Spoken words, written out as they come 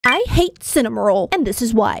I hate Cinnamoroll, and this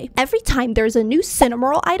is why. Every time there's a new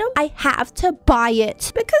Cinnamoroll item, I have to buy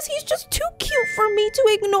it because he's just too cute for me to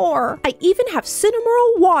ignore. I even have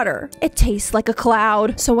Cinnamoroll water. It tastes like a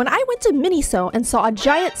cloud. So when I went to Miniso and saw a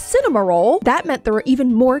giant Cinnamoroll, that meant there were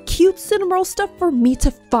even more cute Cinnamoroll stuff for me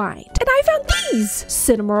to find. And I found these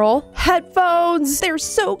Cinnamoroll headphones. They're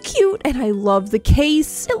so cute, and I love the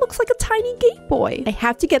case. It looks like a tiny Game Boy. I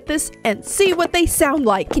have to get this and see what they sound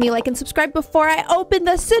like. Can you like and subscribe before I open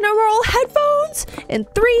the Cinnamoroll headphones? In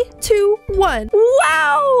 3, 2, 1.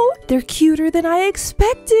 Wow! They're cuter than I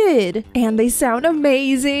expected. And they sound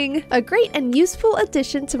amazing. A great and useful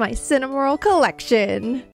addition to my Cinnamoroll collection.